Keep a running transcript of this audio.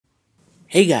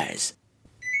Hey guys,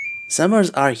 summers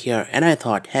are here and I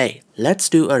thought, hey, let's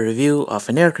do a review of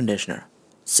an air conditioner.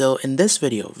 So in this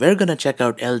video, we're gonna check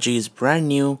out LG's brand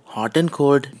new hot and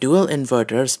cold dual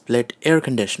inverter split air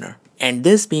conditioner. And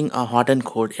this being a hot and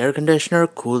cold air conditioner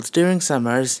cools during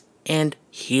summers and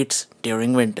heats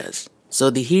during winters.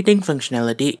 So the heating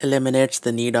functionality eliminates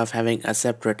the need of having a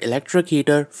separate electric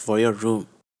heater for your room.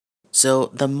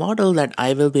 So the model that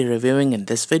I will be reviewing in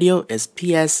this video is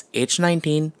PS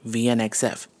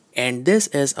H19VNXF, and this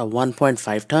is a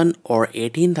 1.5 ton or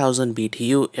 18,000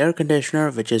 BTU air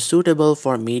conditioner which is suitable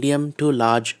for medium to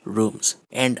large rooms.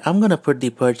 And I'm gonna put the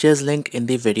purchase link in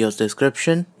the video's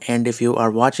description, and if you are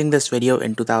watching this video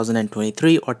in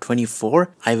 2023 or 24,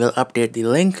 I will update the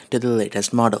link to the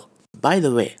latest model. By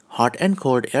the way, hot and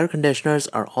cold air conditioners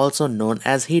are also known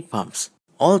as heat pumps.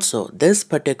 Also, this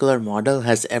particular model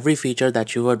has every feature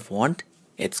that you would want.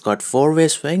 It's got 4-way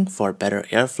swing for better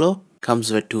airflow,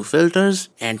 comes with 2 filters,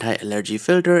 anti-allergy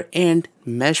filter, and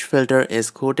mesh filter is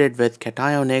coated with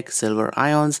cationic silver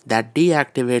ions that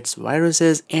deactivates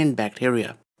viruses and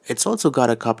bacteria. It's also got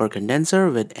a copper condenser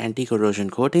with anti-corrosion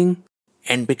coating.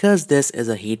 And because this is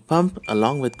a heat pump,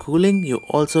 along with cooling, you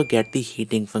also get the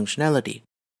heating functionality.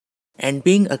 And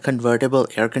being a convertible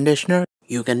air conditioner,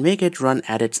 you can make it run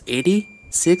at its 80,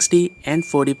 60 and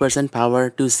 40% power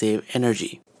to save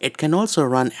energy. It can also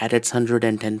run at its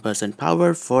 110%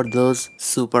 power for those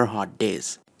super hot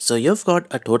days. So you've got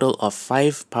a total of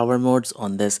 5 power modes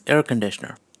on this air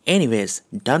conditioner. Anyways,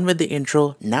 done with the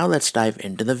intro, now let's dive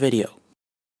into the video.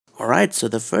 Alright, so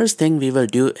the first thing we will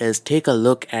do is take a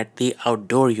look at the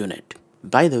outdoor unit.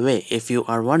 By the way, if you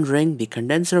are wondering, the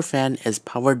condenser fan is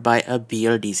powered by a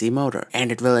BLDC motor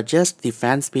and it will adjust the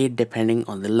fan speed depending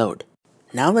on the load.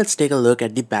 Now let's take a look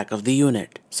at the back of the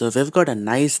unit. So we've got a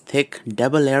nice thick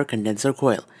double layer condenser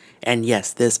coil. And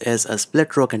yes, this is a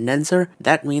split row condenser.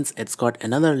 That means it's got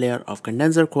another layer of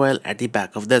condenser coil at the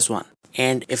back of this one.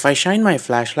 And if I shine my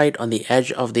flashlight on the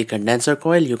edge of the condenser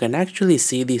coil, you can actually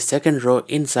see the second row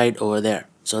inside over there.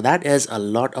 So that is a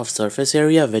lot of surface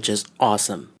area, which is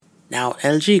awesome. Now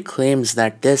LG claims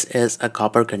that this is a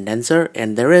copper condenser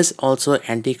and there is also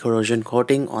anti-corrosion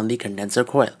coating on the condenser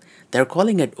coil. They're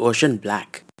calling it ocean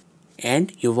black.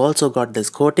 And you've also got this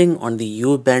coating on the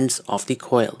U-bends of the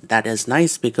coil. That is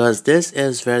nice because this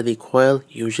is where the coil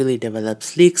usually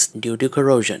develops leaks due to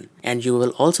corrosion. And you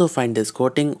will also find this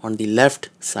coating on the left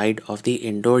side of the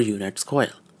indoor unit's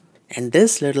coil. And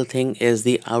this little thing is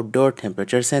the outdoor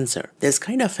temperature sensor. This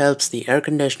kind of helps the air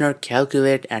conditioner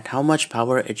calculate at how much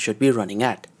power it should be running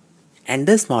at. And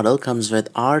this model comes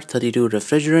with R32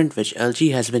 refrigerant, which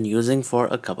LG has been using for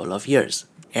a couple of years.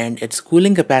 And its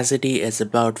cooling capacity is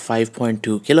about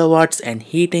 5.2 kilowatts and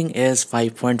heating is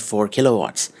 5.4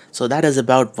 kilowatts. So that is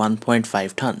about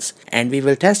 1.5 tons. And we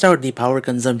will test out the power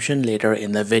consumption later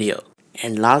in the video.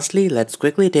 And lastly, let's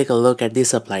quickly take a look at the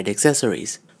supplied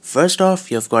accessories. First off,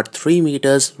 you've got 3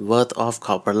 meters worth of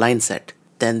copper line set.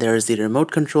 Then there is the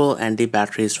remote control and the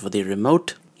batteries for the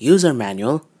remote, user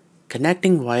manual,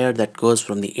 connecting wire that goes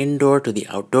from the indoor to the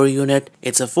outdoor unit.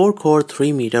 It's a 4-core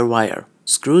 3-meter wire.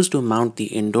 Screws to mount the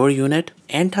indoor unit,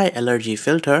 anti-allergy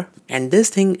filter, and this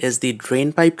thing is the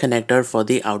drain pipe connector for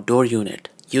the outdoor unit.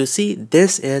 You see,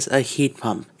 this is a heat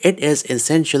pump. It is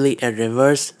essentially a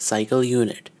reverse cycle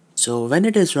unit. So when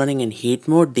it is running in heat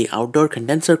mode, the outdoor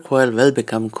condenser coil will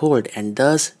become cold and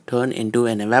thus turn into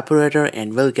an evaporator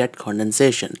and will get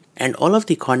condensation. And all of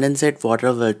the condensate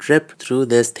water will drip through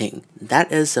this thing.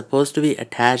 That is supposed to be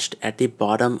attached at the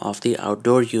bottom of the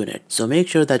outdoor unit. So make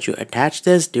sure that you attach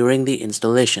this during the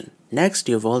installation. Next,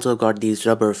 you've also got these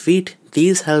rubber feet.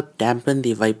 These help dampen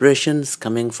the vibrations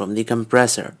coming from the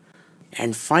compressor.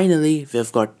 And finally,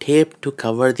 we've got tape to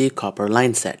cover the copper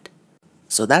line set.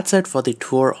 So that's it for the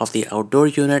tour of the outdoor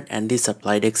unit and the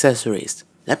supplied accessories.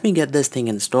 Let me get this thing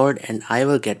installed and I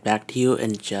will get back to you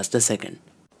in just a second.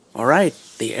 Alright,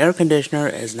 the air conditioner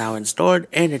is now installed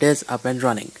and it is up and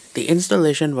running. The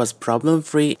installation was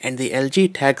problem-free and the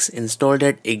LG techs installed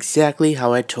it exactly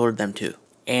how I told them to.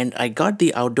 And I got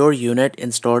the outdoor unit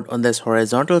installed on this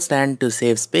horizontal stand to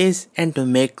save space and to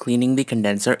make cleaning the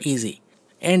condenser easy.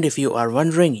 And if you are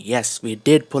wondering, yes, we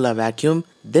did pull a vacuum.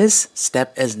 This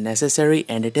step is necessary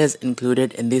and it is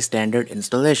included in the standard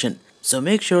installation. So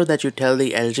make sure that you tell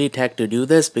the LG tech to do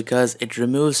this because it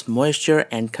removes moisture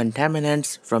and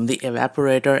contaminants from the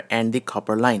evaporator and the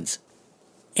copper lines.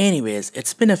 Anyways,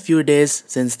 it's been a few days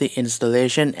since the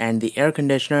installation and the air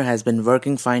conditioner has been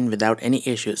working fine without any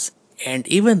issues. And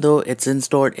even though it's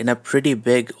installed in a pretty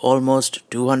big, almost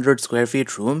 200 square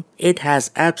feet room, it has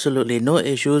absolutely no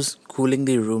issues cooling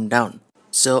the room down.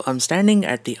 So I'm standing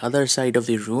at the other side of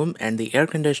the room and the air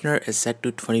conditioner is set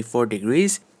to 24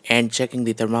 degrees, and checking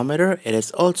the thermometer, it is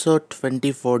also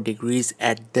 24 degrees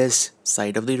at this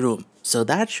side of the room. So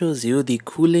that shows you the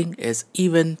cooling is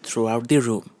even throughout the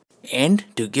room. And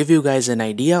to give you guys an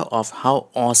idea of how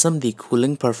awesome the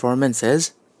cooling performance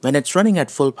is, when it's running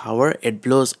at full power, it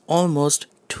blows almost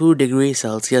 2 degrees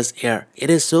Celsius air.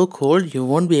 It is so cold you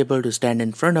won't be able to stand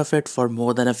in front of it for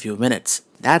more than a few minutes.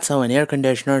 That's how an air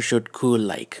conditioner should cool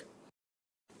like.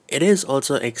 It is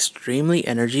also extremely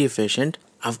energy efficient.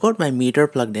 I've got my meter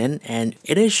plugged in and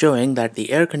it is showing that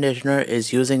the air conditioner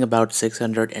is using about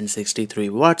 663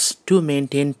 watts to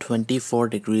maintain 24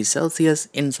 degrees Celsius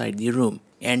inside the room.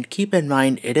 And keep in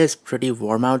mind, it is pretty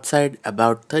warm outside,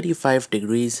 about 35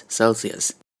 degrees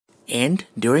Celsius. And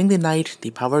during the night, the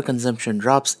power consumption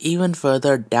drops even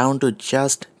further down to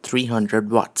just 300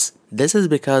 watts. This is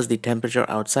because the temperature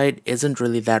outside isn't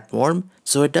really that warm,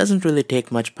 so it doesn't really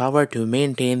take much power to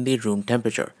maintain the room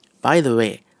temperature. By the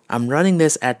way, I'm running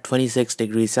this at 26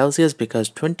 degrees Celsius because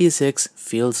 26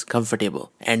 feels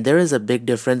comfortable. And there is a big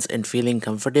difference in feeling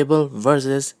comfortable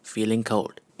versus feeling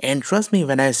cold. And trust me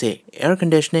when I say, air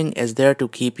conditioning is there to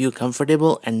keep you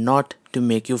comfortable and not to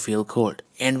make you feel cold.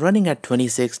 And running at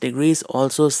 26 degrees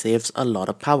also saves a lot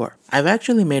of power. I've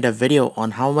actually made a video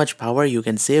on how much power you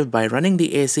can save by running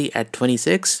the AC at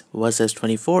 26 versus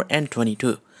 24 and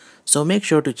 22. So make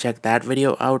sure to check that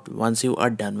video out once you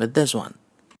are done with this one.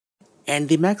 And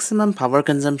the maximum power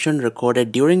consumption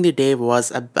recorded during the day was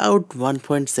about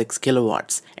 1.6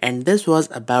 kilowatts, and this was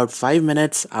about 5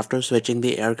 minutes after switching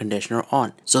the air conditioner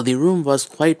on. So the room was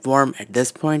quite warm at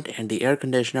this point and the air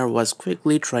conditioner was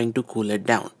quickly trying to cool it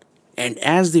down. And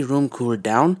as the room cooled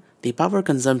down, the power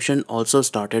consumption also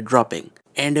started dropping.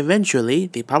 And eventually,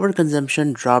 the power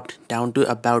consumption dropped down to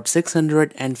about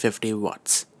 650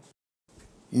 watts.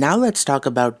 Now let's talk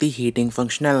about the heating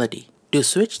functionality. To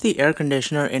switch the air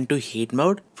conditioner into heat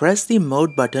mode, press the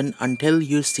mode button until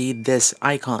you see this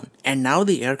icon. And now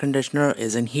the air conditioner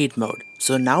is in heat mode.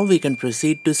 So now we can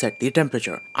proceed to set the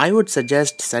temperature. I would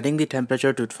suggest setting the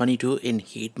temperature to 22 in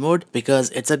heat mode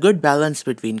because it's a good balance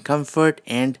between comfort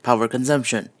and power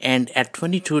consumption. And at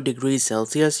 22 degrees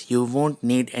Celsius, you won't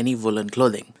need any woolen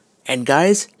clothing. And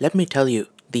guys, let me tell you,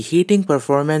 the heating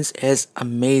performance is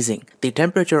amazing. The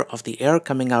temperature of the air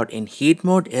coming out in heat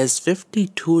mode is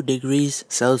 52 degrees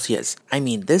Celsius. I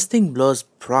mean, this thing blows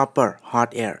proper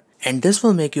hot air. And this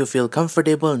will make you feel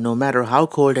comfortable no matter how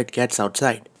cold it gets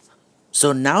outside.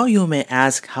 So now you may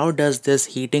ask, how does this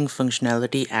heating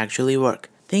functionality actually work?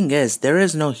 Thing is, there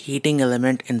is no heating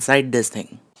element inside this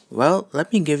thing. Well,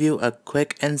 let me give you a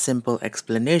quick and simple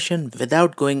explanation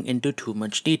without going into too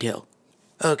much detail.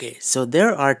 Okay, so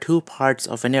there are two parts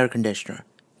of an air conditioner.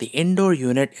 The indoor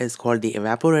unit is called the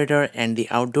evaporator and the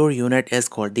outdoor unit is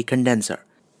called the condenser.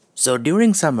 So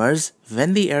during summers,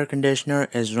 when the air conditioner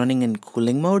is running in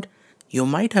cooling mode, you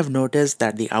might have noticed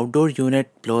that the outdoor unit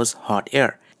blows hot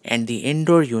air and the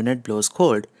indoor unit blows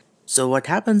cold. So what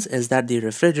happens is that the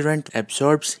refrigerant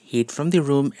absorbs heat from the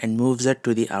room and moves it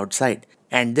to the outside.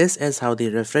 And this is how the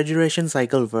refrigeration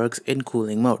cycle works in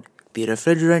cooling mode. The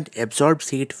refrigerant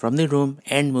absorbs heat from the room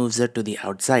and moves it to the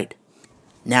outside.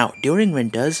 Now, during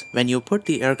winters, when you put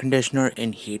the air conditioner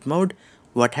in heat mode,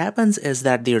 what happens is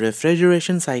that the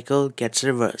refrigeration cycle gets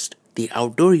reversed. The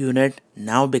outdoor unit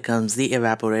now becomes the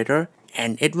evaporator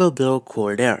and it will blow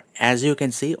cold air, as you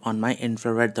can see on my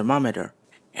infrared thermometer.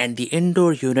 And the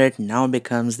indoor unit now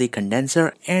becomes the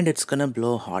condenser and it's gonna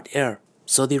blow hot air.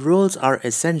 So the roles are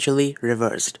essentially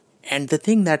reversed. And the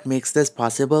thing that makes this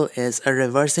possible is a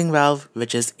reversing valve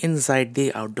which is inside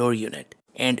the outdoor unit.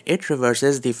 And it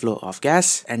reverses the flow of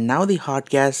gas, and now the hot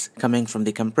gas coming from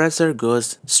the compressor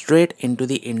goes straight into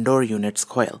the indoor unit's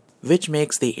coil, which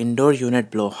makes the indoor unit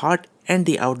blow hot and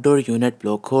the outdoor unit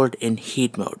blow cold in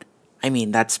heat mode. I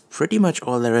mean, that's pretty much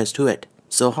all there is to it.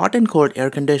 So hot and cold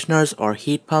air conditioners or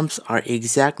heat pumps are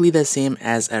exactly the same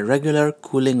as a regular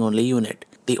cooling only unit.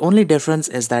 The only difference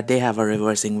is that they have a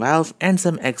reversing valve and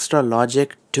some extra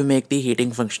logic to make the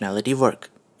heating functionality work.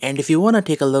 And if you want to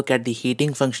take a look at the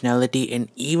heating functionality in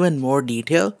even more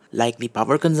detail, like the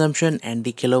power consumption and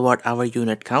the kilowatt hour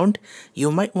unit count,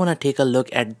 you might want to take a look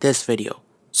at this video.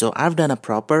 So I've done a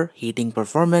proper heating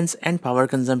performance and power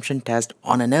consumption test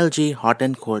on an LG hot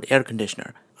and cold air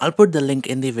conditioner. I'll put the link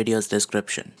in the video's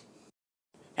description.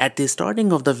 At the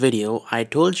starting of the video, I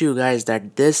told you guys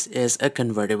that this is a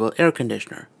convertible air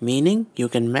conditioner, meaning you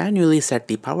can manually set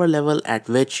the power level at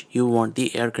which you want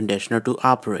the air conditioner to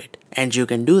operate. And you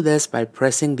can do this by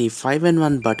pressing the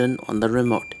 5-in-1 button on the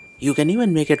remote. You can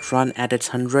even make it run at its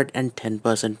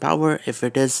 110% power if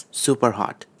it is super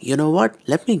hot. You know what?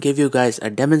 Let me give you guys a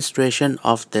demonstration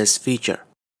of this feature.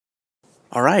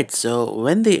 Alright, so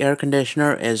when the air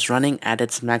conditioner is running at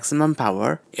its maximum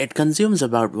power, it consumes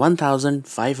about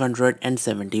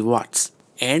 1570 watts.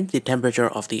 And the temperature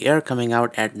of the air coming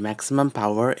out at maximum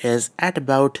power is at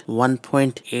about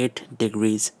 1.8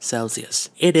 degrees Celsius.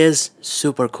 It is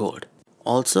super cold.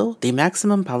 Also, the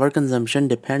maximum power consumption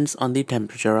depends on the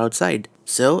temperature outside.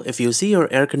 So if you see your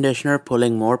air conditioner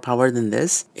pulling more power than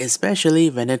this, especially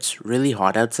when it's really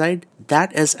hot outside,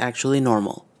 that is actually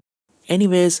normal.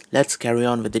 Anyways, let's carry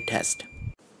on with the test.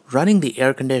 Running the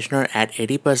air conditioner at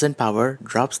 80% power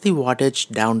drops the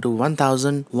wattage down to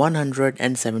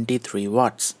 1173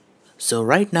 watts. So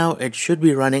right now it should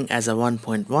be running as a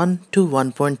 1.1 to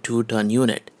 1.2 ton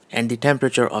unit, and the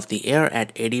temperature of the air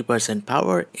at 80%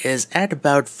 power is at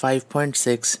about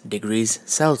 5.6 degrees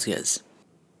Celsius.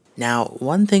 Now,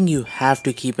 one thing you have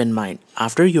to keep in mind,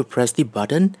 after you press the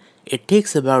button, it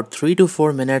takes about 3 to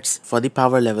 4 minutes for the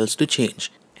power levels to change.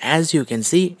 As you can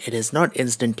see, it is not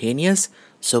instantaneous,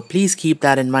 so please keep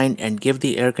that in mind and give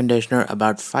the air conditioner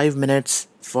about 5 minutes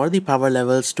for the power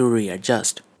levels to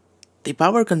readjust. The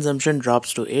power consumption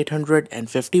drops to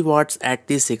 850 watts at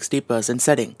the 60%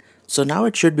 setting, so now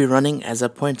it should be running as a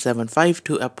 0.75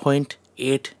 to a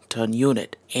 0.8 ton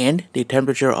unit, and the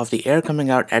temperature of the air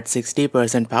coming out at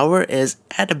 60% power is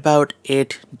at about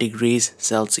 8 degrees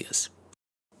Celsius.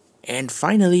 And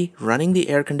finally, running the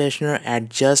air conditioner at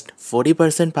just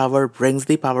 40% power brings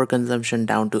the power consumption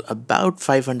down to about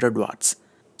 500 watts.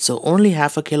 So only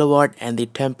half a kilowatt, and the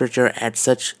temperature at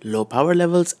such low power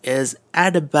levels is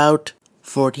at about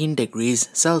 14 degrees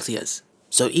Celsius.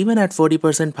 So even at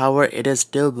 40% power, it is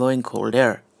still blowing cold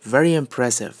air. Very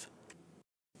impressive.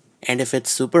 And if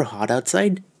it's super hot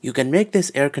outside, you can make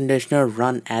this air conditioner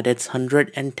run at its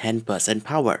 110%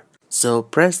 power. So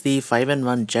press the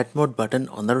 5-in-1 jet mode button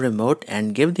on the remote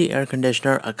and give the air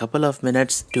conditioner a couple of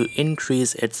minutes to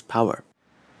increase its power.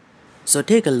 So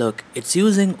take a look, it's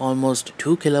using almost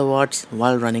 2 kilowatts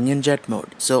while running in jet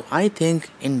mode. So I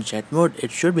think in jet mode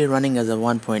it should be running as a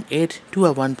 1.8 to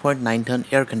a 1.9 ton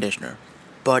air conditioner.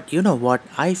 But you know what,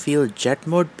 I feel jet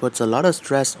mode puts a lot of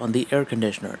stress on the air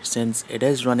conditioner since it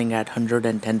is running at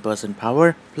 110%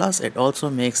 power, plus it also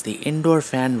makes the indoor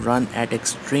fan run at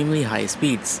extremely high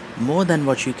speeds, more than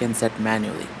what you can set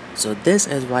manually. So this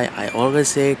is why I always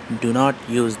say do not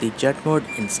use the jet mode,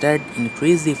 instead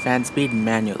increase the fan speed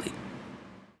manually.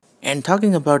 And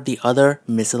talking about the other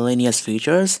miscellaneous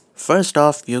features, first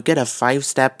off you get a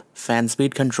 5-step fan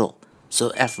speed control. So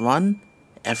F1,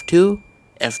 F2,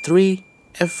 F3,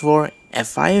 F4,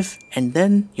 F5, and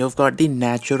then you've got the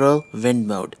natural wind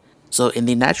mode. So in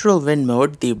the natural wind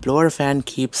mode, the blower fan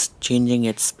keeps changing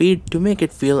its speed to make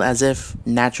it feel as if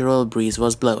natural breeze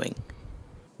was blowing.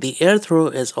 The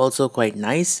airthrow is also quite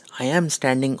nice. I am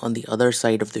standing on the other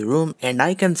side of the room and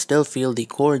I can still feel the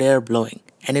cold air blowing,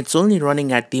 and it's only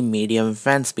running at the medium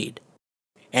fan speed.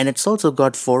 And it's also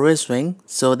got 4-way swing,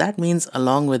 so that means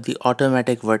along with the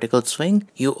automatic vertical swing,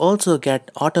 you also get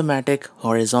automatic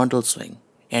horizontal swing.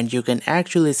 And you can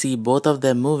actually see both of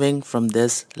them moving from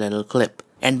this little clip.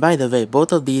 And by the way,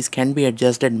 both of these can be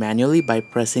adjusted manually by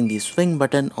pressing the swing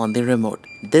button on the remote.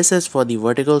 This is for the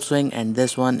vertical swing and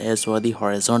this one is for the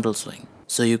horizontal swing.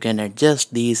 So you can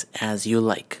adjust these as you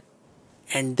like.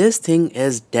 And this thing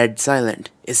is dead silent,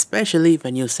 especially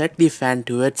when you set the fan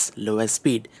to its lowest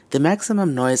speed. The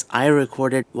maximum noise I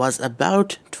recorded was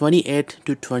about 28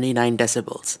 to 29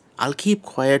 decibels. I'll keep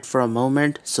quiet for a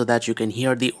moment so that you can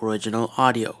hear the original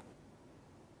audio.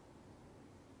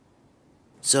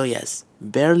 So yes,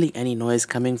 barely any noise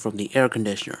coming from the air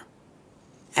conditioner.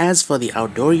 As for the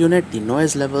outdoor unit, the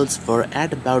noise levels were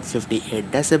at about 58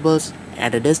 decibels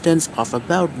at a distance of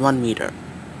about 1 meter.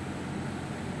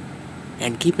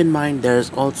 And keep in mind there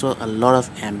is also a lot of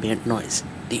ambient noise.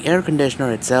 The air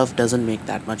conditioner itself doesn't make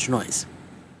that much noise.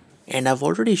 And I've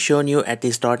already shown you at the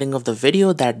starting of the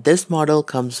video that this model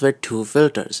comes with 2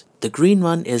 filters. The green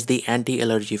one is the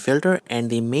anti-allergy filter and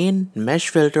the main mesh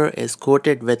filter is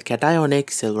coated with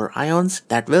cationic silver ions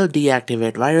that will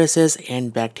deactivate viruses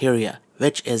and bacteria,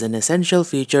 which is an essential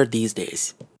feature these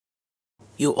days.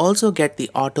 You also get the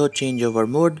auto changeover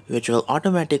mode, which will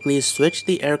automatically switch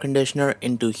the air conditioner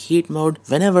into heat mode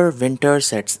whenever winter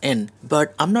sets in.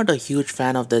 But I'm not a huge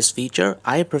fan of this feature.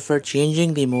 I prefer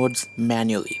changing the modes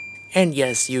manually. And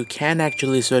yes, you can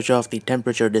actually switch off the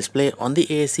temperature display on the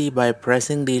AC by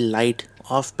pressing the light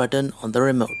off button on the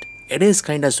remote. It is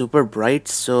kinda super bright,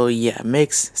 so yeah,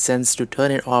 makes sense to turn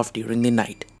it off during the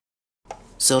night.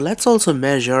 So let's also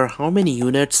measure how many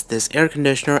units this air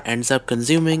conditioner ends up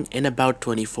consuming in about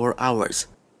 24 hours.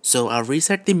 So I'll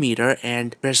reset the meter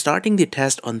and we're starting the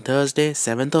test on Thursday,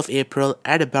 7th of April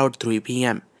at about 3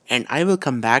 p.m. And I will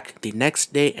come back the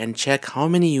next day and check how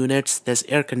many units this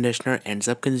air conditioner ends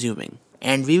up consuming.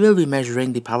 And we will be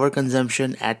measuring the power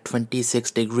consumption at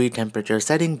 26-degree temperature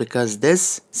setting because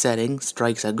this setting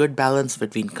strikes a good balance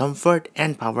between comfort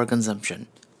and power consumption.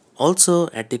 Also,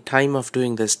 at the time of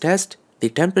doing this test, the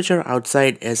temperature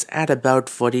outside is at about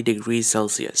 40 degrees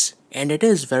Celsius. And it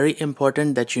is very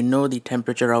important that you know the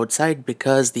temperature outside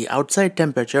because the outside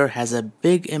temperature has a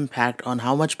big impact on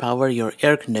how much power your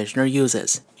air conditioner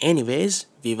uses. Anyways,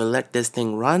 we will let this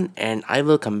thing run and I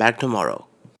will come back tomorrow.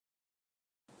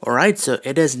 Alright, so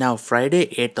it is now Friday,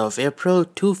 8th of April,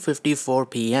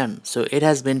 2:54 p.m. So it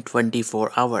has been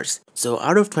 24 hours. So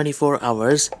out of 24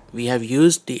 hours, we have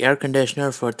used the air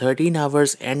conditioner for 13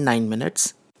 hours and 9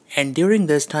 minutes. And during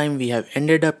this time, we have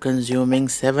ended up consuming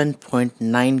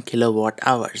 7.9 kilowatt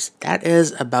hours. That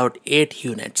is about 8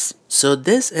 units. So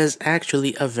this is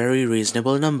actually a very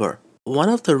reasonable number. One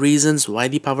of the reasons why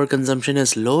the power consumption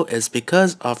is low is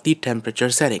because of the temperature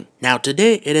setting. Now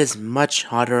today it is much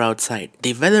hotter outside.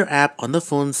 The weather app on the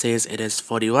phone says it is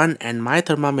 41 and my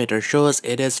thermometer shows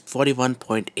it is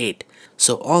 41.8.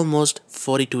 So almost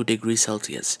 42 degrees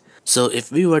Celsius. So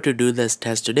if we were to do this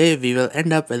test today, we will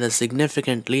end up with a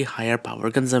significantly higher power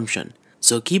consumption.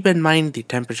 So keep in mind the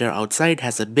temperature outside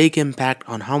has a big impact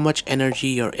on how much energy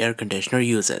your air conditioner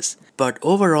uses. But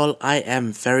overall, I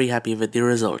am very happy with the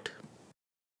result.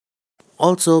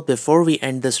 Also, before we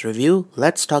end this review,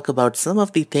 let's talk about some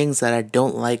of the things that I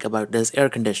don't like about this air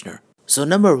conditioner. So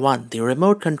number 1, the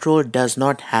remote control does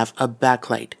not have a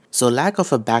backlight. So lack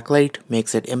of a backlight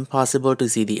makes it impossible to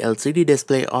see the LCD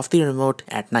display of the remote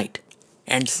at night.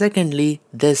 And secondly,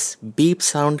 this beep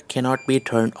sound cannot be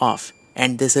turned off.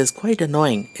 And this is quite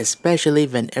annoying, especially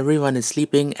when everyone is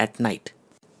sleeping at night.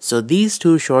 So these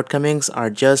two shortcomings are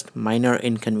just minor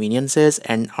inconveniences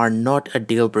and are not a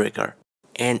deal breaker.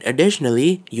 And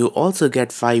additionally, you also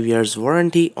get 5 years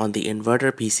warranty on the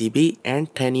inverter PCB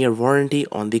and 10-year warranty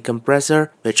on the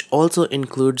compressor, which also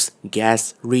includes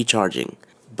gas recharging.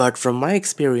 But from my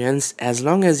experience, as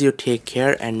long as you take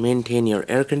care and maintain your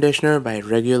air conditioner by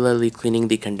regularly cleaning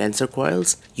the condenser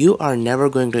coils, you are never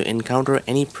going to encounter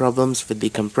any problems with the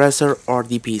compressor or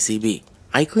the PCB.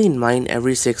 I clean mine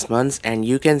every 6 months and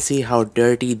you can see how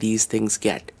dirty these things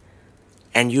get.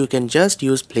 And you can just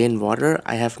use plain water.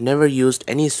 I have never used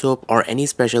any soap or any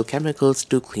special chemicals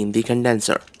to clean the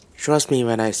condenser. Trust me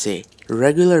when I say,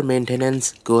 regular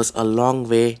maintenance goes a long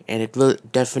way and it will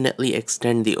definitely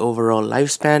extend the overall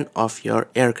lifespan of your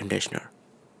air conditioner.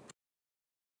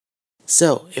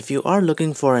 So, if you are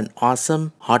looking for an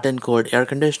awesome hot and cold air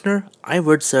conditioner, I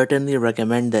would certainly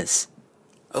recommend this.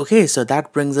 Okay, so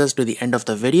that brings us to the end of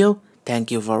the video.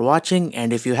 Thank you for watching,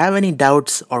 and if you have any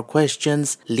doubts or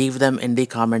questions, leave them in the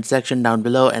comment section down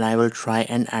below and I will try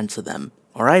and answer them.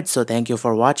 Alright, so thank you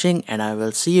for watching and I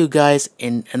will see you guys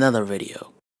in another video.